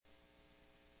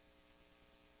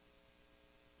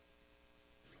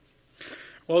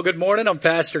Well, good morning. I'm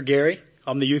Pastor Gary.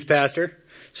 I'm the youth pastor.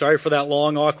 Sorry for that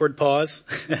long, awkward pause.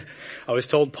 I was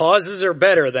told pauses are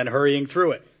better than hurrying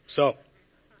through it. So,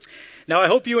 now I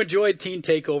hope you enjoyed Teen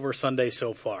Takeover Sunday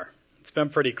so far. It's been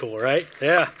pretty cool, right?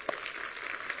 Yeah.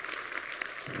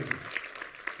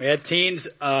 We had teens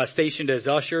stationed as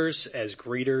ushers, as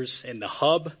greeters in the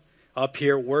hub, up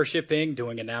here worshiping,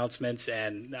 doing announcements.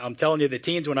 And I'm telling you, the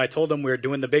teens, when I told them we were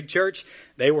doing the big church,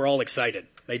 they were all excited.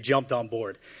 They jumped on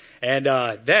board. And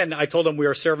then I told them we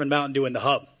were serving Mountain Dew in the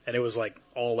hub. And it was like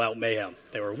all out mayhem.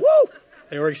 They were, woo!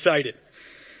 They were excited.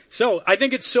 So I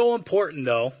think it's so important,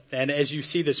 though, and as you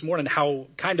see this morning, how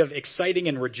kind of exciting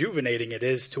and rejuvenating it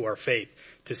is to our faith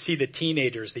to see the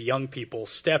teenagers, the young people,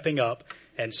 stepping up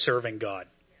and serving God.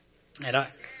 And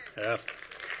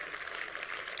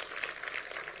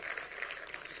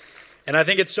I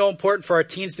think it's so important for our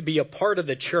teens to be a part of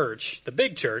the church, the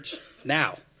big church,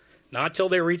 now. Not till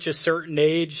they reach a certain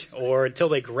age or until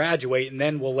they graduate, and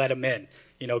then we'll let them in.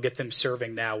 You know, get them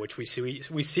serving now, which we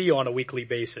see on a weekly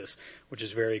basis, which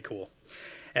is very cool.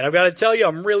 And I've got to tell you,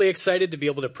 I'm really excited to be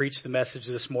able to preach the message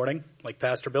this morning. Like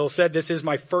Pastor Bill said, this is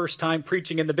my first time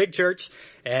preaching in the big church,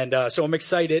 and so I'm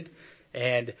excited.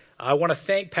 And I want to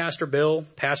thank Pastor Bill,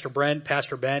 Pastor Brent,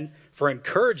 Pastor Ben for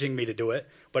encouraging me to do it,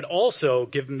 but also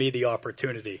giving me the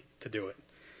opportunity to do it.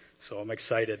 So I'm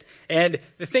excited. And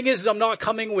the thing is I'm not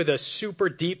coming with a super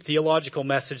deep theological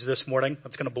message this morning.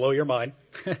 That's going to blow your mind.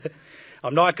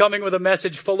 I'm not coming with a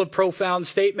message full of profound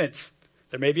statements.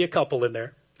 There may be a couple in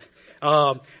there.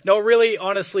 No, really,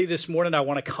 honestly, this morning I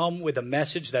want to come with a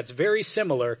message that's very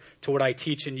similar to what I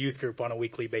teach in youth group on a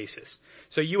weekly basis.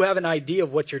 So you have an idea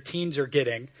of what your teens are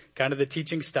getting, kind of the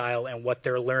teaching style and what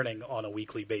they're learning on a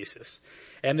weekly basis.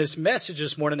 And this message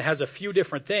this morning has a few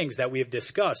different things that we have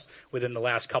discussed within the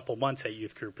last couple months at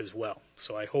youth group as well.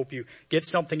 So I hope you get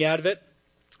something out of it.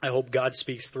 I hope God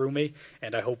speaks through me,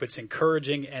 and I hope it's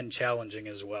encouraging and challenging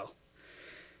as well.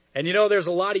 And you know, there's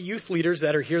a lot of youth leaders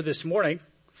that are here this morning,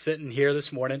 sitting here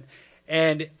this morning,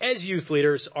 and as youth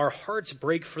leaders, our hearts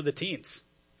break for the teens.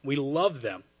 We love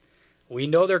them. We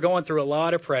know they're going through a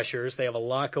lot of pressures. They have a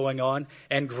lot going on,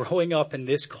 and growing up in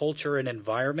this culture and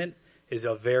environment is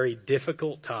a very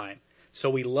difficult time. So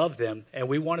we love them, and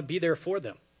we want to be there for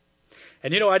them.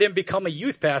 And you know, I didn't become a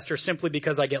youth pastor simply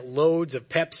because I get loads of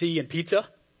Pepsi and pizza,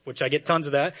 which I get tons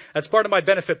of that. That's part of my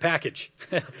benefit package.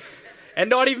 And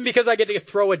not even because I get to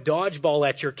throw a dodgeball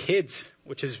at your kids,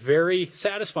 which is very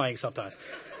satisfying sometimes.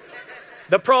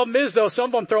 The problem is, though, some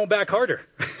of them throw them back harder.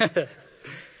 And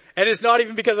it's not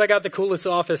even because I got the coolest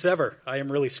office ever. I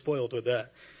am really spoiled with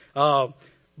that.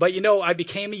 But you know, I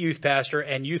became a youth pastor,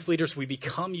 and youth leaders, we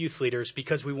become youth leaders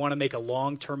because we want to make a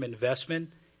long-term investment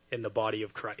in the body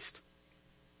of Christ.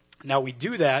 Now we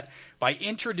do that by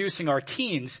introducing our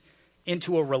teens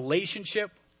into a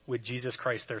relationship with Jesus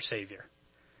Christ, their Savior.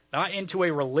 Not into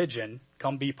a religion,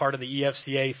 come be part of the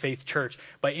EFCA Faith Church,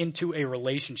 but into a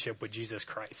relationship with Jesus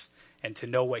Christ and to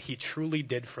know what He truly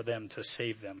did for them to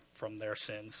save them from their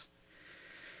sins.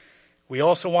 We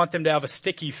also want them to have a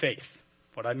sticky faith.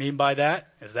 What I mean by that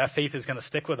is that faith is going to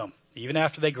stick with them. Even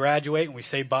after they graduate and we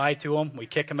say bye to them, we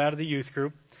kick them out of the youth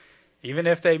group. Even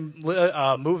if they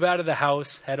move out of the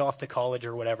house, head off to college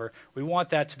or whatever, we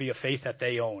want that to be a faith that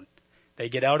they own. They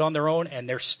get out on their own and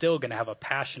they're still going to have a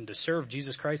passion to serve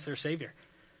Jesus Christ, their Savior,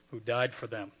 who died for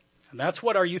them. And that's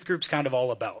what our youth group's kind of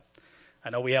all about. I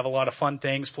know we have a lot of fun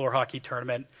things, floor hockey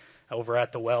tournament over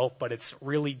at the Well, but it's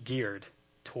really geared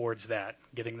towards that,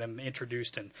 getting them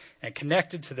introduced and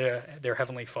connected to their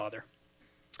Heavenly Father.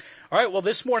 All right, well,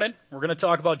 this morning we're going to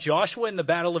talk about Joshua and the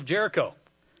Battle of Jericho.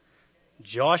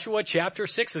 Joshua chapter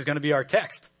 6 is going to be our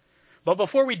text. But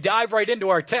before we dive right into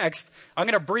our text, I'm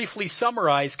going to briefly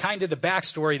summarize kind of the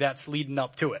backstory that's leading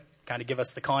up to it. Kind of give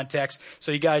us the context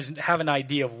so you guys have an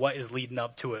idea of what is leading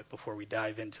up to it before we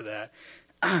dive into that.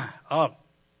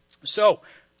 So,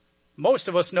 most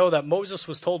of us know that Moses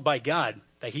was told by God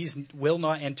that he will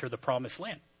not enter the promised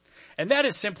land. And that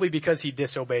is simply because he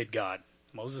disobeyed God.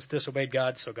 Moses disobeyed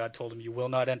God, so God told him, you will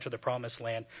not enter the promised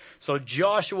land. So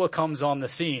Joshua comes on the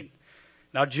scene.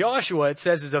 Now Joshua, it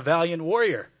says, is a valiant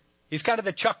warrior. He's kind of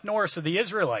the Chuck Norris of the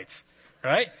Israelites,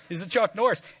 right? He's the Chuck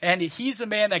Norris. And he's the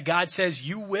man that God says,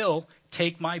 you will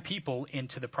take my people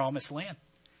into the promised land.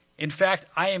 In fact,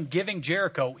 I am giving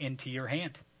Jericho into your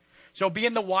hand. So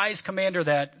being the wise commander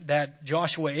that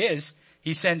Joshua is,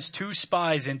 he sends 2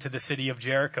 spies into the city of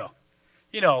Jericho.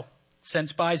 You know, send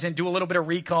spies in, do a little bit of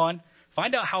recon,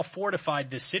 find out how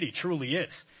fortified this city truly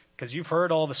is. Because you've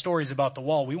heard all the stories about the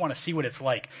wall. We want to see what it's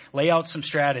like. Lay out some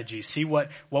strategies. See what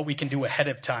we can do ahead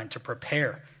of time to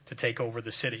prepare to take over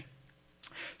the city.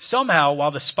 Somehow,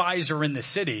 while the spies are in the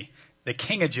city, the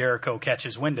king of Jericho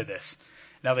catches wind of this.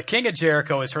 Now the king of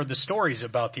Jericho has heard the stories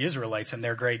about the Israelites and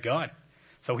their great God.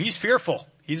 So he's fearful.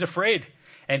 He's afraid.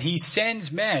 And he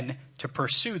sends men to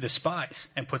pursue the spies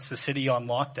and puts the city on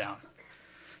lockdown.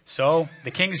 So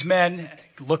the king's men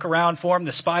look around for him.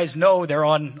 The spies know they're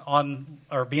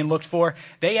or being looked for.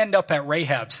 They end up at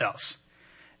Rahab's house.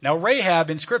 Now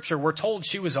Rahab in scripture, we're told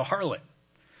she was a harlot.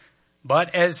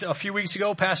 But as a few weeks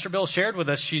ago, Pastor Bill shared with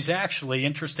us, she's actually,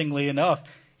 interestingly enough,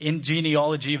 in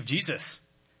genealogy of Jesus.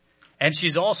 And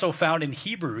she's also found in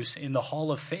Hebrews in the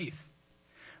Hall of Faith.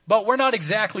 But we're not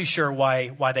exactly sure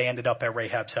why they ended up at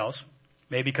Rahab's house.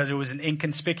 Maybe because it was an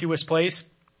inconspicuous place.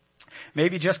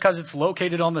 Maybe just because it's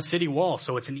located on the city wall,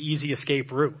 so it's an easy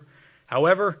escape route.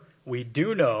 However, we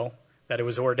do know that it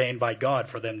was ordained by God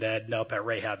for them to end up at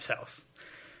Rahab's house.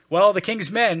 Well, the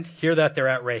king's men hear that they're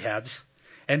at Rahab's.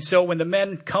 And so when the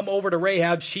men come over to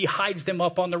Rahab, she hides them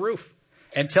up on the roof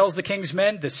and tells the king's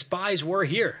men, the spies were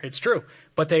here. It's true,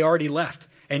 but they already left.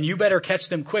 And you better catch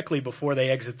them quickly before they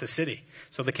exit the city.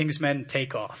 So the king's men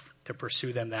take off to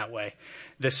pursue them that way.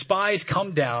 The spies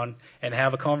come down and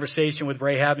have a conversation with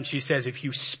Rahab, and she says, if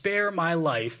you spare my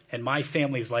life and my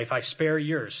family's life, I spare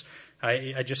yours.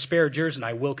 I just spared yours, and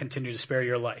I will continue to spare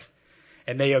your life.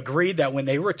 And they agreed that when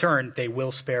they return, they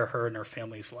will spare her and her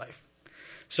family's life.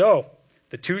 So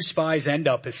the two spies end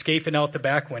up escaping out the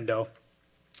back window.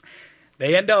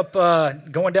 They end up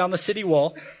going down the city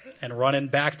wall and running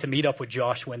back to meet up with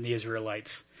Joshua and the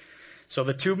Israelites. So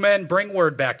the two men bring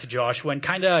word back to Joshua and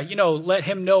kind of, let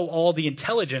him know all the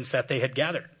intelligence that they had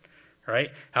gathered,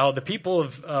 right? How the people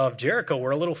of Jericho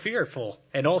were a little fearful,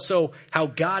 and also how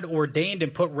God ordained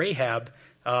and put Rahab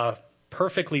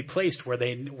perfectly placed where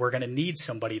they were going to need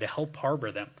somebody to help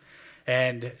harbor them.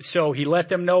 And so he let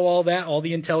them know all that, all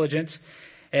the intelligence.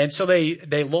 And so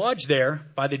they lodged there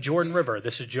by the Jordan River.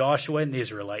 This is Joshua and the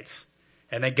Israelites.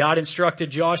 And then God instructed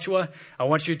Joshua, I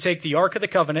want you to take the Ark of the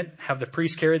Covenant, have the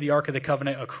priests carry the Ark of the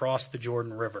Covenant across the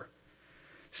Jordan River.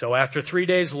 So after 3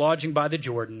 days lodging by the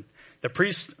Jordan, the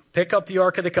priests pick up the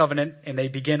Ark of the Covenant and they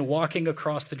begin walking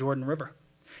across the Jordan River.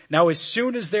 Now as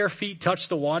soon as their feet touched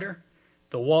the water,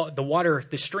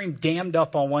 the stream dammed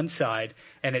up on one side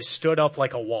and it stood up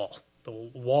like a wall, the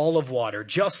wall of water,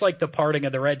 just like the parting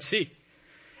of the Red Sea.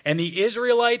 And the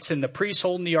Israelites and the priests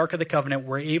holding the Ark of the Covenant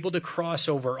were able to cross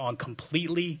over on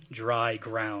completely dry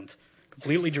ground.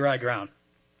 Completely dry ground.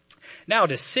 Now,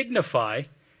 to signify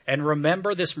and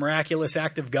remember this miraculous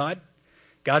act of God,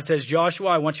 God says, Joshua,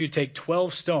 I want you to take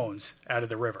 12 stones out of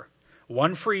the river,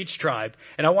 one for each tribe,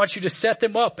 and I want you to set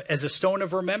them up as a stone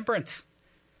of remembrance.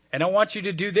 And I want you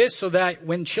to do this so that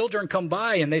when children come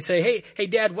by and they say, hey,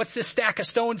 Dad, what's this stack of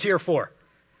stones here for?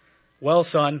 Well,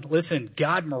 son, listen,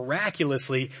 God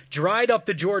miraculously dried up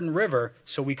the Jordan River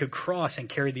so we could cross and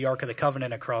carry the Ark of the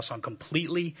Covenant across on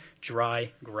completely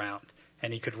dry ground.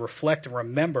 And he could reflect and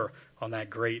remember on that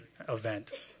great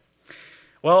event.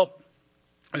 Well,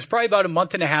 it was probably about a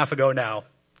month and a half ago now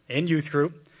in youth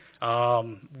group.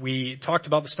 We talked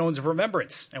about the stones of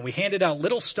remembrance and we handed out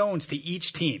little stones to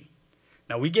each team.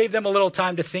 Now we gave them a little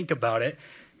time to think about it,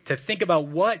 to think about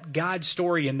what God's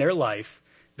story in their life,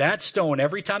 that stone,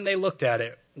 every time they looked at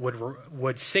it,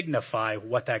 would signify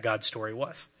what that God story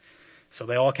was. So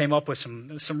they all came up with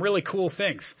some really cool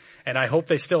things. And I hope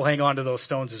they still hang on to those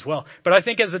stones as well. But I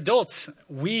think as adults,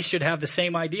 we should have the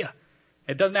same idea.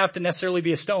 It doesn't have to necessarily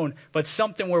be a stone, but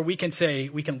something where we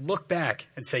can look back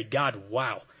and say, God,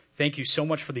 wow, thank you so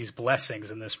much for these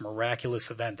blessings and this miraculous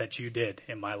event that you did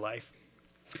in my life.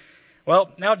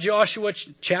 Well, now Joshua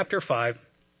chapter 5.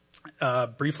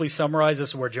 Briefly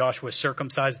summarizes where Joshua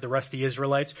circumcised the rest of the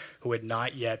Israelites who had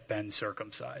not yet been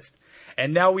circumcised.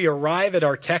 And now we arrive at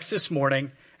our text this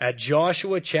morning at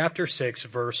Joshua chapter 6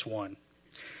 verse 1.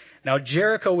 Now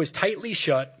Jericho was tightly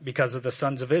shut because of the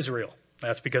sons of Israel.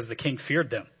 That's because the king feared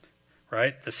them,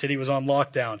 right? The city was on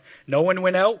lockdown. No one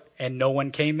went out and no one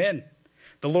came in.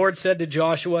 The Lord said to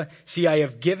Joshua, see, I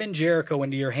have given Jericho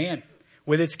into your hand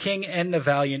with its king and the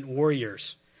valiant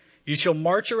warriors. You shall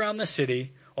march around the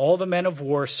city, all the men of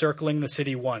war circling the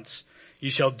city once. You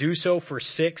shall do so for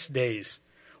 6 days.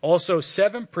 Also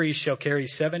 7 priests shall carry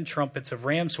 7 trumpets of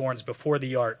ram's horns before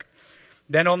the ark.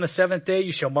 Then on the 7th day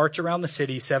you shall march around the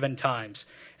city 7 times,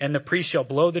 and the priests shall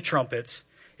blow the trumpets.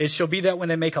 It shall be that when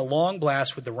they make a long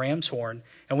blast with the ram's horn,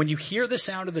 and when you hear the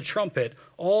sound of the trumpet,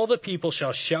 all the people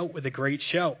shall shout with a great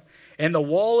shout. And the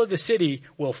wall of the city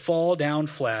will fall down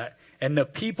flat, and the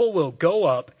people will go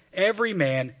up, every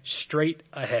man straight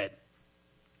ahead.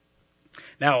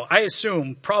 Now, I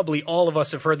assume probably all of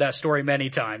us have heard that story many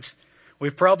times.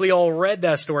 We've probably all read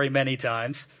that story many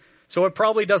times. So it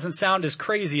probably doesn't sound as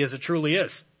crazy as it truly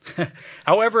is.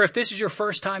 However, if this is your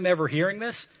first time ever hearing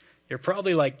this, you're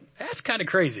probably like, that's kind of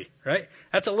crazy, right?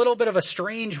 That's a little bit of a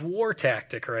strange war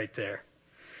tactic right there.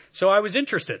 So I was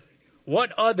interested.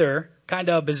 What other kind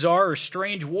of bizarre or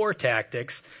strange war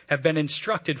tactics have been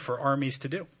instructed for armies to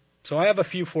do? So I have a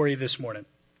few for you this morning.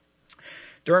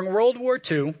 During World War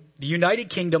II, the United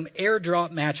Kingdom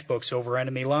airdropped matchbooks over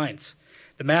enemy lines.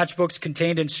 The matchbooks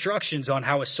contained instructions on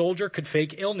how a soldier could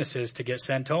fake illnesses to get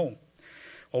sent home.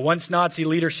 Well, once Nazi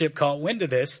leadership caught wind of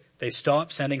this, they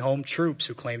stopped sending home troops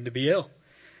who claimed to be ill.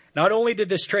 Not only did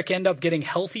this trick end up getting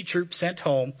healthy troops sent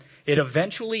home, it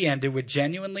eventually ended with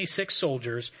genuinely sick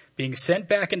soldiers being sent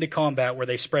back into combat where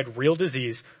they spread real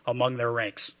disease among their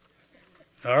ranks.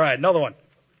 All right, another one.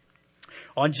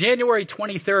 On January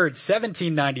 23rd,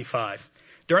 1795,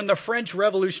 during the French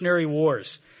Revolutionary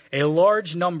Wars, a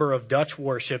large number of Dutch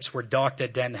warships were docked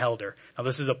at Den Helder. Now,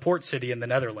 this is a port city in the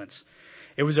Netherlands.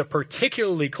 It was a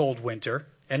particularly cold winter,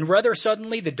 and rather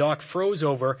suddenly the dock froze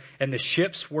over and the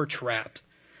ships were trapped.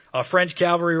 A French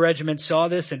cavalry regiment saw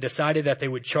this and decided that they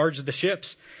would charge the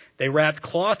ships. They wrapped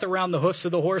cloth around the hoofs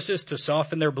of the horses to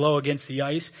soften their blow against the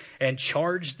ice and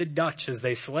charged the Dutch as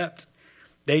they slept.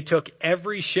 They took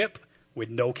every ship with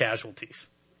no casualties.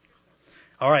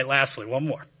 All right, lastly, one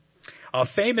more. A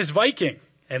famous Viking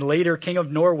and later King of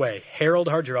Norway, Harald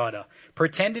Hardrada,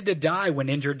 pretended to die when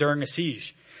injured during a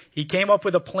siege. He came up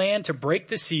with a plan to break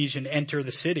the siege and enter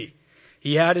the city.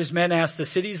 He had his men ask the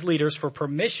city's leaders for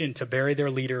permission to bury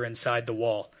their leader inside the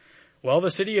wall. Well,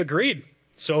 the city agreed,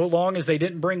 so long as they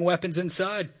didn't bring weapons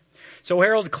inside. So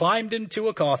Harold climbed into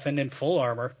a coffin in full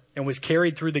armor and was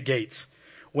carried through the gates.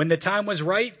 When the time was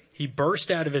right, he burst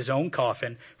out of his own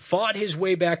coffin, fought his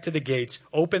way back to the gates,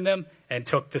 opened them, and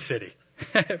took the city.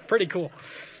 Pretty cool.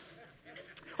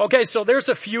 Okay, so there's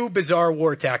a few bizarre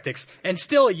war tactics, and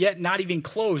still yet not even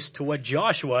close to what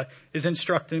Joshua is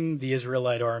instructing the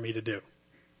Israelite army to do.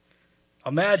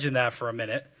 Imagine that for a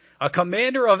minute. A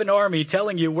commander of an army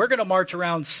telling you, we're going to march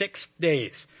around 6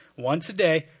 days, once a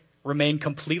day, remain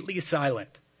completely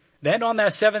silent. Then on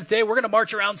that 7th day, we're going to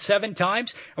march around 7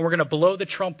 times, and we're going to blow the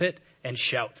trumpet and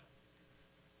shout.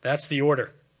 That's the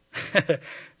order.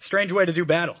 Strange way to do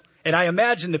battle. And I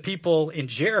imagine the people in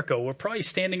Jericho were probably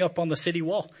standing up on the city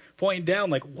wall, pointing down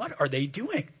like, what are they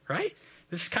doing, right?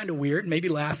 This is kind of weird, maybe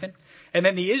laughing. And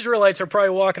then the Israelites are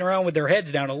probably walking around with their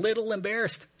heads down, a little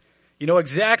embarrassed. You know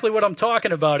exactly what I'm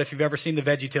talking about if you've ever seen the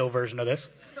VeggieTale version of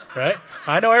this, right?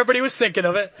 I know everybody was thinking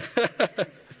of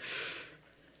it.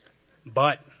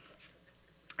 But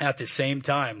at the same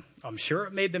time, I'm sure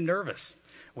it made them nervous.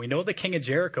 We know the king of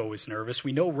Jericho was nervous.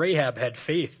 We know Rahab had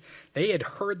faith. They had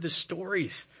heard the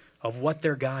stories of what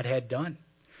their God had done.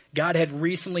 God had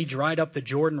recently dried up the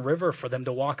Jordan River for them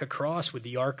to walk across with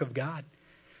the Ark of God.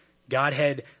 God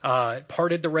had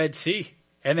parted the Red Sea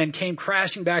and then came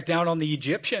crashing back down on the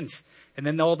Egyptians. And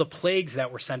then all the plagues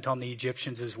that were sent on the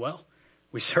Egyptians as well.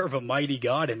 We serve a mighty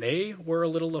God, and they were a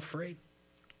little afraid.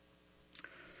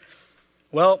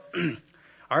 Well,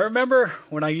 I remember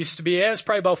when I used to be, it was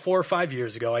probably about 4 or 5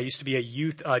 years ago, I used to be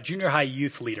a junior high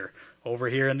youth leader over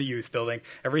here in the youth building.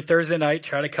 Every Thursday night,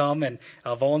 try to come and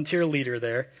volunteer leader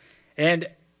there. And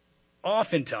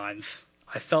oftentimes,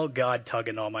 I felt God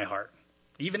tugging on my heart.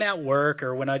 Even at work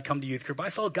or when I'd come to youth group, I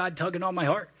felt God tugging on my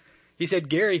heart. He said,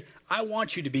 Gary, I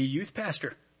want you to be youth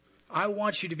pastor. I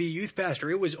want you to be youth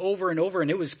pastor. It was over and over, and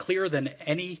it was clearer than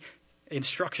any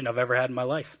instruction I've ever had in my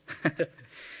life.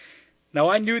 Now,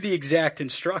 I knew the exact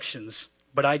instructions,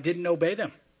 but I didn't obey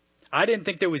them. I didn't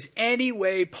think there was any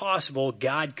way possible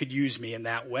God could use me in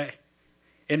that way.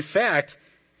 In fact,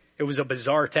 it was a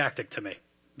bizarre tactic to me.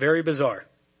 Very bizarre.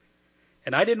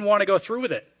 And I didn't want to go through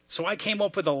with it. So I came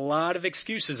up with a lot of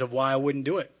excuses of why I wouldn't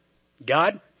do it.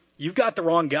 God, you've got the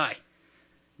wrong guy.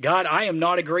 God, I am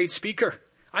not a great speaker.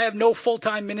 I have no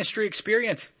full-time ministry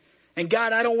experience. And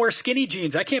God, I don't wear skinny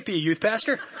jeans. I can't be a youth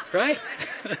pastor, right?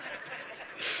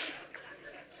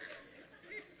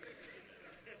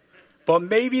 But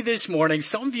maybe this morning,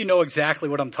 some of you know exactly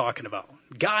what I'm talking about.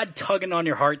 God tugging on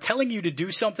your heart, telling you to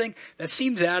do something that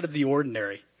seems out of the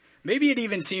ordinary. Maybe it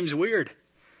even seems weird.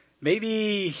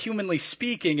 Maybe humanly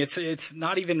speaking, it's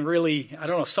not even really, I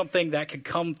don't know, something that could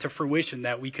come to fruition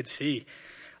that we could see.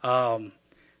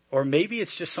 Or maybe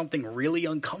it's just something really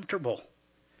uncomfortable.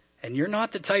 And you're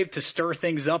not the type to stir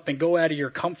things up and go out of your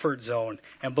comfort zone.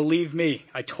 And believe me,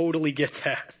 I totally get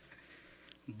that.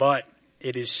 But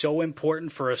it is so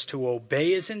important for us to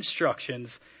obey his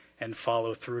instructions and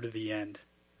follow through to the end.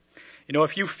 You know,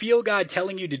 if you feel God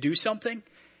telling you to do something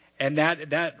and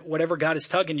that whatever God is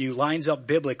tugging you lines up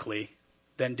biblically,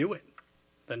 then do it.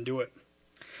 Then do it.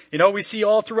 You know, we see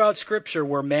all throughout Scripture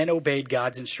where men obeyed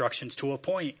God's instructions to a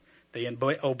point. They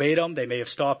obeyed them. They may have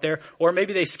stopped there. Or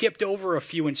maybe they skipped over a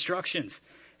few instructions.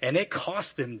 And it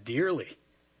cost them dearly.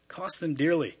 Cost them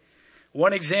dearly.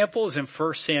 One example is in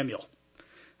 1 Samuel.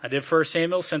 I did 1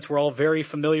 Samuel since we're all very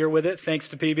familiar with it, thanks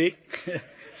to PB.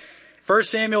 1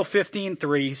 Samuel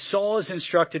 15:3, Saul is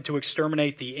instructed to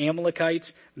exterminate the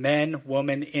Amalekites, men,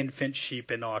 women, infants,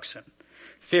 sheep, and oxen.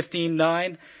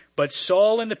 15:9, but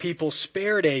Saul and the people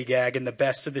spared Agag and the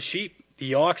best of the sheep,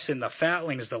 the oxen, the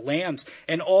fatlings, the lambs,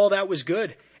 and all that was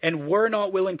good, and were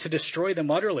not willing to destroy them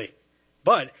utterly.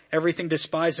 But everything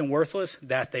despised and worthless,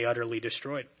 that they utterly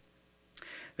destroyed.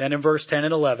 Then in verse 10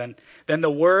 and 11, then the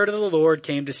word of the Lord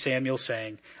came to Samuel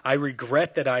saying, I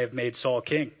regret that I have made Saul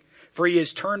king, for he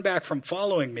has turned back from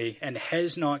following me and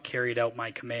has not carried out my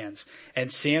commands.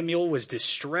 And Samuel was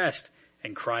distressed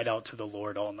and cried out to the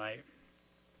Lord all night.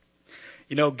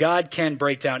 You know, God can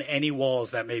break down any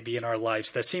walls that may be in our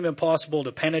lives that seem impossible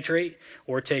to penetrate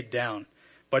or take down.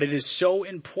 But it is so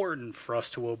important for us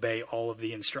to obey all of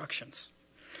the instructions.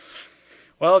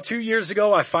 Well, 2 years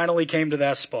ago, I finally came to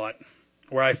that spot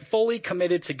where I fully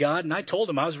committed to God, and I told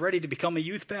him I was ready to become a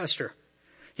youth pastor.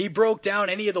 He broke down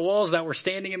any of the walls that were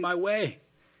standing in my way.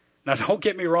 Now, don't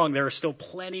get me wrong, there are still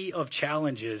plenty of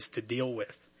challenges to deal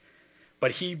with.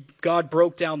 But God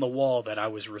broke down the wall that I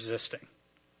was resisting.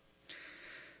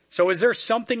 So is there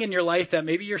something in your life that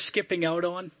maybe you're skipping out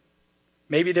on?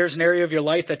 Maybe there's an area of your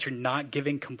life that you're not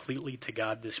giving completely to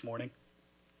God this morning.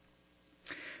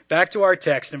 Back to our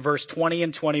text in verse 20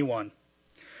 and 21.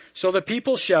 So the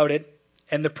people shouted,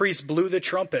 and the priests blew the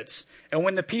trumpets. And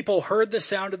when the people heard the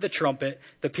sound of the trumpet,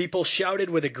 the people shouted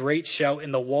with a great shout,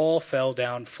 and the wall fell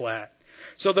down flat.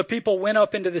 So the people went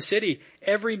up into the city,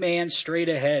 every man straight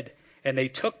ahead, and they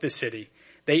took the city.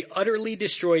 They utterly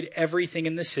destroyed everything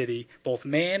in the city, both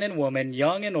man and woman,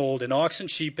 young and old, and ox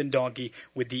and sheep and donkey,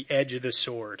 with the edge of the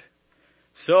sword.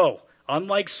 So,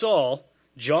 unlike Saul,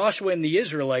 Joshua and the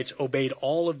Israelites obeyed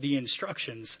all of the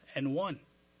instructions and won.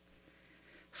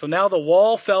 So now the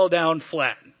wall fell down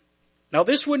flat. Now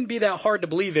this wouldn't be that hard to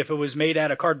believe if it was made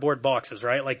out of cardboard boxes,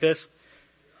 right? Like this.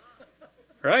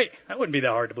 Right? That wouldn't be that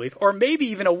hard to believe. Or maybe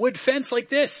even a wood fence like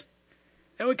this.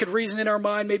 And we could reason in our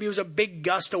mind, maybe it was a big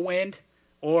gust of wind.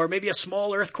 Or maybe a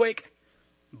small earthquake.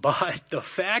 But the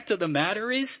fact of the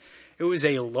matter is, it was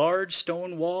a large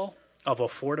stone wall of a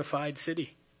fortified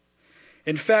city.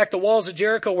 In fact, the walls of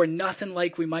Jericho were nothing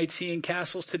like we might see in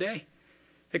castles today.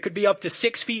 It could be up to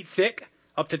 6 feet thick,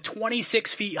 up to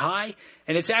 26 feet high,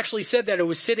 and it's actually said that it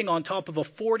was sitting on top of a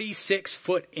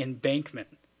 46-foot embankment,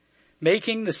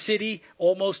 making the city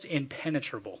almost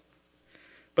impenetrable.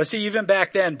 But see, even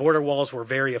back then, border walls were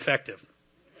very effective.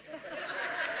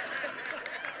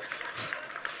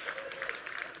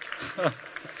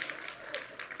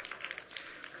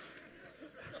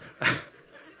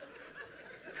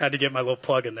 Had to get my little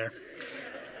plug in there.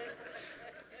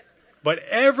 But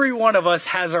every one of us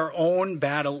has our own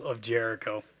battle of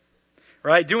Jericho,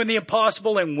 right? Doing the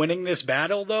impossible and winning this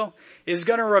battle, though, is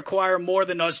going to require more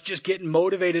than us just getting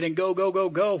motivated and go, go, go,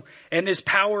 go. And this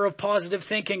power of positive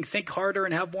thinking, think harder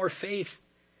and have more faith.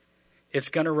 It's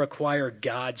going to require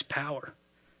God's power.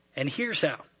 And here's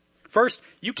how. First,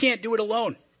 you can't do it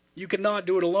alone. You cannot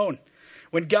do it alone.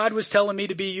 When God was telling me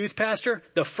to be a youth pastor,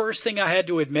 the first thing I had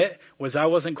to admit was I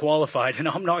wasn't qualified and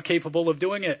I'm not capable of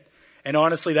doing it. And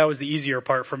honestly, that was the easier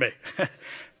part for me.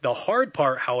 The hard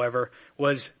part, however,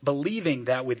 was believing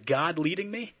that with God leading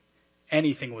me,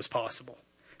 anything was possible.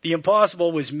 The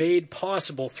impossible was made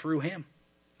possible through him.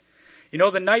 You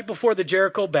know, the night before the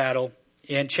Jericho battle,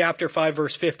 in chapter 5,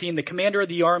 verse 15, the commander of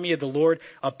the army of the Lord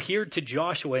appeared to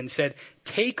Joshua and said,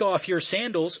 take off your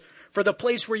sandals, for the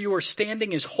place where you are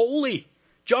standing is holy.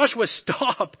 Joshua,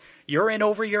 stop. You're in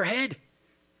over your head.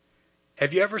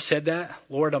 Have you ever said that?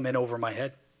 Lord, I'm in over my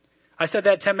head. I said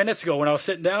that 10 minutes ago when I was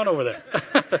sitting down over there.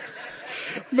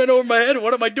 I'm in over my head.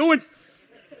 What am I doing?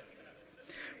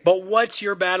 But what's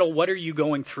your battle? What are you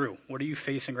going through? What are you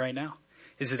facing right now?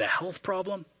 Is it a health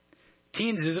problem?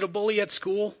 Teens, is it a bully at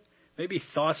school? Maybe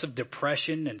thoughts of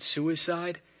depression and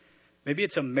suicide? Maybe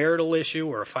it's a marital issue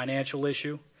or a financial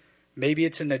issue. Maybe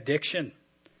it's an addiction.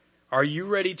 Are you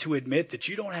ready to admit that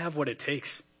you don't have what it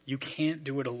takes? You can't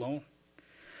do it alone.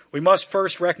 We must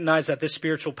first recognize that this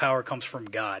spiritual power comes from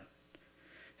God.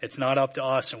 It's not up to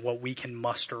us and what we can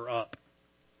muster up.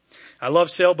 I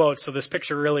love sailboats, so this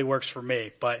picture really works for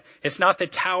me. But it's not the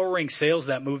towering sails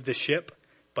that move the ship,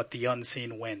 but the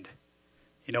unseen wind.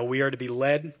 You know, we are to be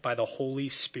led by the Holy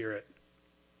Spirit.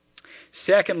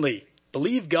 Secondly,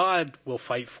 believe God will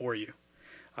fight for you.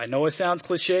 I know it sounds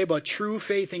cliche, but true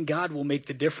faith in God will make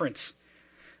the difference.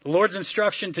 The Lord's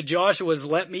instruction to Joshua is,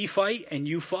 let me fight and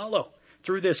you follow.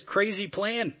 through this crazy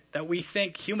plan that we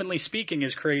think, humanly speaking,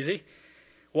 is crazy.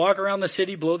 Walk around the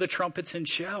city, blow the trumpets, and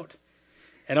shout.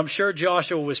 And I'm sure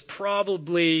Joshua was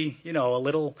probably, a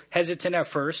little hesitant at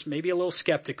first, maybe a little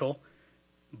skeptical,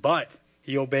 but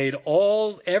he obeyed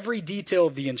every detail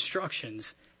of the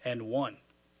instructions and won.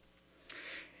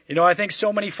 I think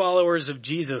so many followers of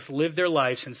Jesus live their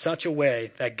lives in such a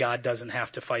way that God doesn't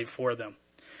have to fight for them.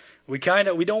 We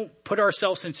don't put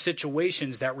ourselves in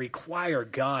situations that require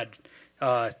God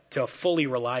to fully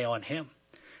rely on him.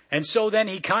 And so then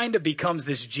he kind of becomes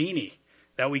this genie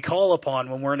that we call upon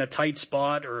when we're in a tight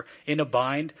spot or in a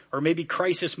bind, or maybe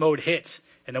crisis mode hits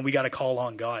and then we got to call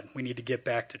on God. We need to get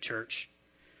back to church.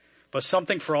 But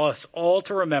something for us all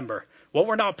to remember, what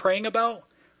we're not praying about,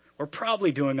 we're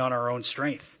probably doing on our own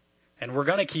strength. And we're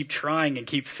going to keep trying and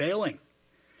keep failing.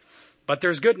 But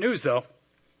there's good news though.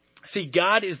 See,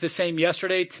 God is the same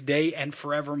yesterday, today, and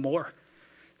forevermore.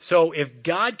 So if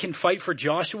God can fight for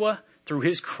Joshua through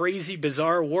his crazy,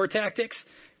 bizarre war tactics,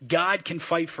 God can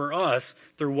fight for us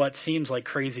through what seems like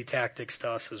crazy tactics to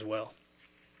us as well.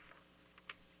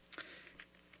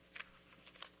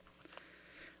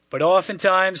 But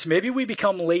oftentimes, maybe we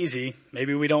become lazy.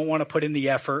 Maybe we don't want to put in the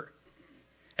effort.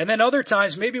 And then other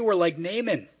times, maybe we're like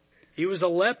Naaman. He was a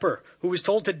leper who was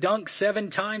told to dunk 7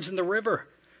 times in the river.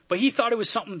 But he thought it was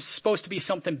supposed to be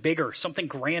something bigger, something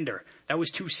grander. That was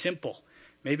too simple.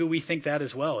 Maybe we think that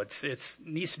as well. It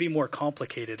needs to be more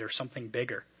complicated or something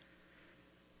bigger.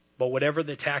 But whatever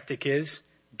the tactic is,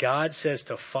 God says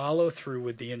to follow through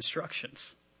with the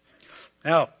instructions.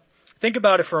 Now, think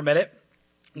about it for a minute.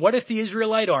 What if the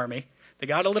Israelite army, they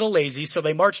got a little lazy, so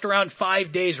they marched around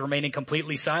 5 days remaining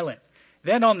completely silent.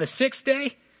 Then on the 6th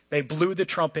day, they blew the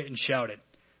trumpet and shouted.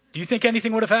 Do you think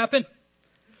anything would have happened?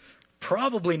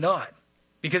 Probably not,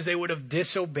 because they would have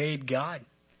disobeyed God.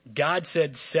 God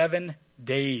said 7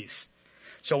 days.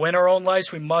 So in our own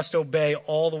lives, we must obey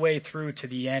all the way through to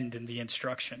the end in the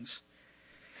instructions.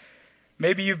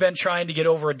 Maybe you've been trying to get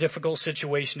over a difficult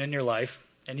situation in your life,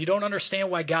 and you don't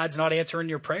understand why God's not answering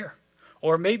your prayer.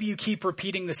 Or maybe you keep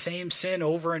repeating the same sin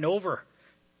over and over,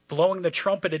 blowing the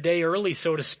trumpet a day early,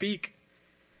 so to speak.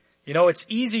 It's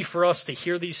easy for us to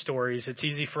hear these stories. It's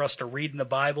easy for us to read in the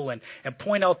Bible and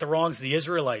point out the wrongs of the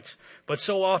Israelites. But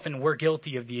so often we're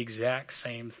guilty of the exact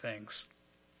same things.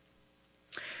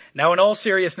 Now, in all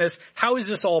seriousness, how is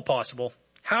this all possible?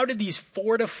 How did these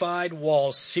fortified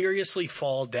walls seriously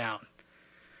fall down?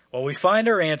 Well, we find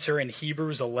our answer in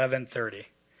Hebrews 11:30.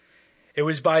 It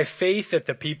was by faith that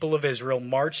the people of Israel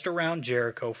marched around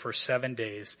Jericho for 7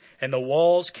 days, and the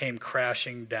walls came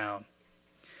crashing down.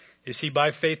 You see, by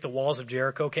faith, the walls of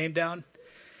Jericho came down,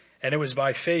 and it was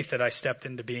by faith that I stepped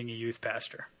into being a youth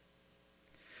pastor.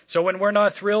 So when we're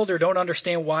not thrilled or don't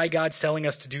understand why God's telling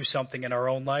us to do something in our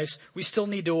own lives, we still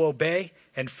need to obey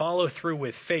and follow through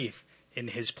with faith in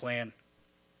his plan.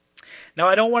 Now,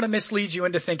 I don't want to mislead you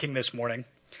into thinking this morning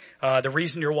the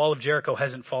reason your wall of Jericho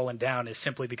hasn't fallen down is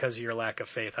simply because of your lack of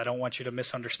faith. I don't want you to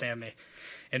misunderstand me.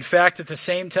 In fact, at the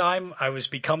same time I was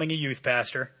becoming a youth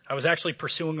pastor, I was actually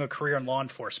pursuing a career in law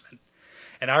enforcement.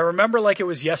 And I remember like it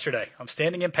was yesterday. I'm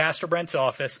standing in Pastor Brent's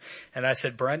office, and I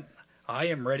said, Brent, I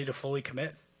am ready to fully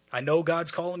commit. I know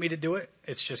God's calling me to do it.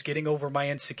 It's just getting over my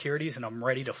insecurities, and I'm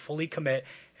ready to fully commit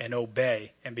and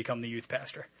obey and become the youth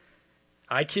pastor.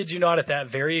 I kid you not, at that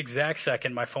very exact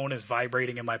second, my phone is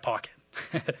vibrating in my pocket.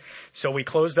 So we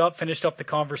closed up, finished up the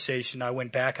conversation. I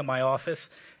went back in my office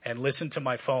and listened to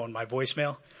my phone, my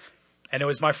voicemail. And it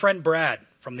was my friend Brad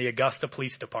from the Augusta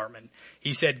Police Department.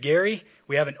 He said, Gary,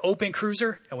 we have an open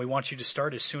cruiser and we want you to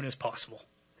start as soon as possible.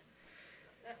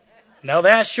 Now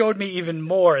that showed me even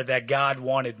more that God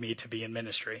wanted me to be in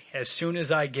ministry as soon as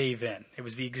I gave in. It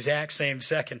was the exact same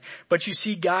second. But you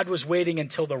see, God was waiting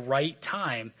until the right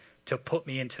time to put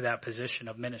me into that position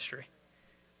of ministry.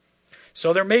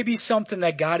 So there may be something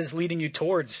that God is leading you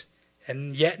towards,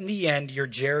 and yet in the end, your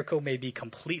Jericho may be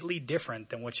completely different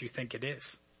than what you think it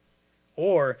is.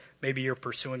 Or maybe you're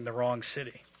pursuing the wrong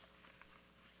city.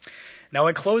 Now,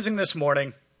 in closing this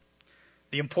morning,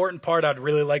 the important part I'd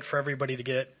really like for everybody to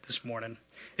get this morning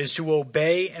is to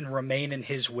obey and remain in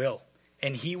his will,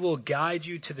 and he will guide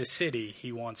you to the city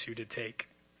he wants you to take.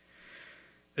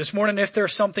 This morning, if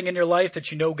there's something in your life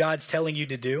that you know God's telling you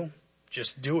to do,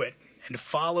 just do it. And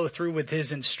follow through with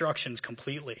his instructions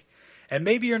completely. And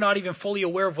maybe you're not even fully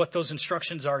aware of what those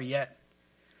instructions are yet.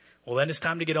 Well, then it's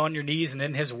time to get on your knees and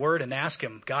in his word and ask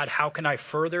him, God, how can I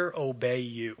further obey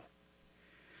you?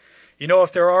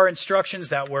 If there are instructions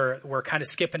that we're kind of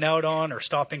skipping out on or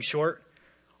stopping short,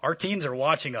 our teens are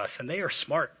watching us and they are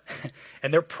smart.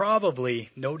 And they're probably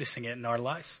noticing it in our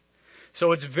lives.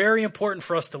 So it's very important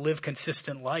for us to live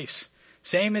consistent lives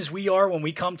Same as we are when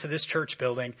we come to this church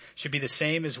building should be the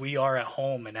same as we are at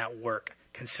home and at work.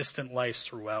 Consistent lives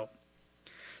throughout.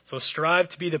 So strive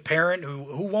to be the parent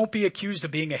who won't be accused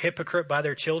of being a hypocrite by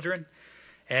their children,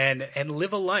 and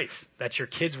live a life that your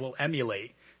kids will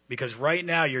emulate, because right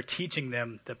now you're teaching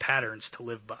them the patterns to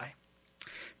live by.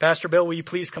 Pastor Bill, will you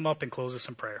please come up and close us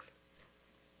in prayer?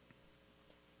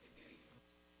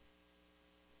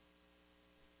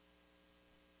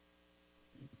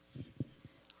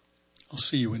 I'll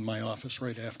see you in my office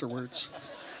right afterwards.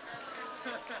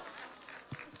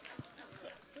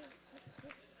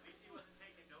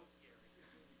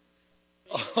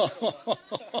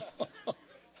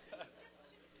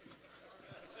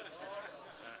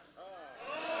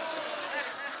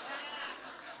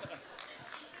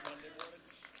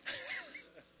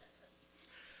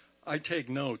 I take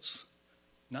notes,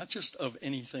 not just of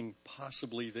anything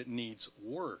possibly that needs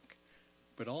work,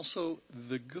 but also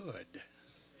the good.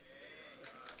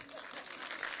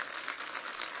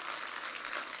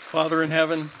 Father in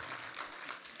heaven,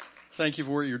 thank you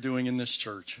for what you're doing in this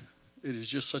church. It is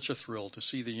just such a thrill to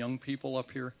see the young people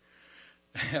up here,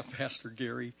 have Pastor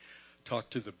Gary talk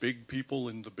to the big people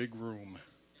in the big room.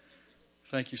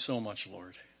 Thank you so much,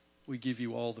 Lord. We give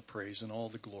you all the praise and all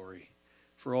the glory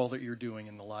for all that you're doing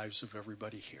in the lives of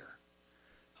everybody here.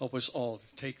 Help us all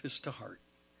to take this to heart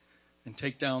and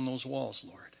take down those walls,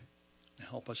 Lord, and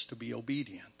help us to be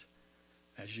obedient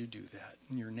as you do that.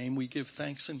 In your name we give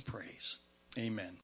thanks and praise. Amen.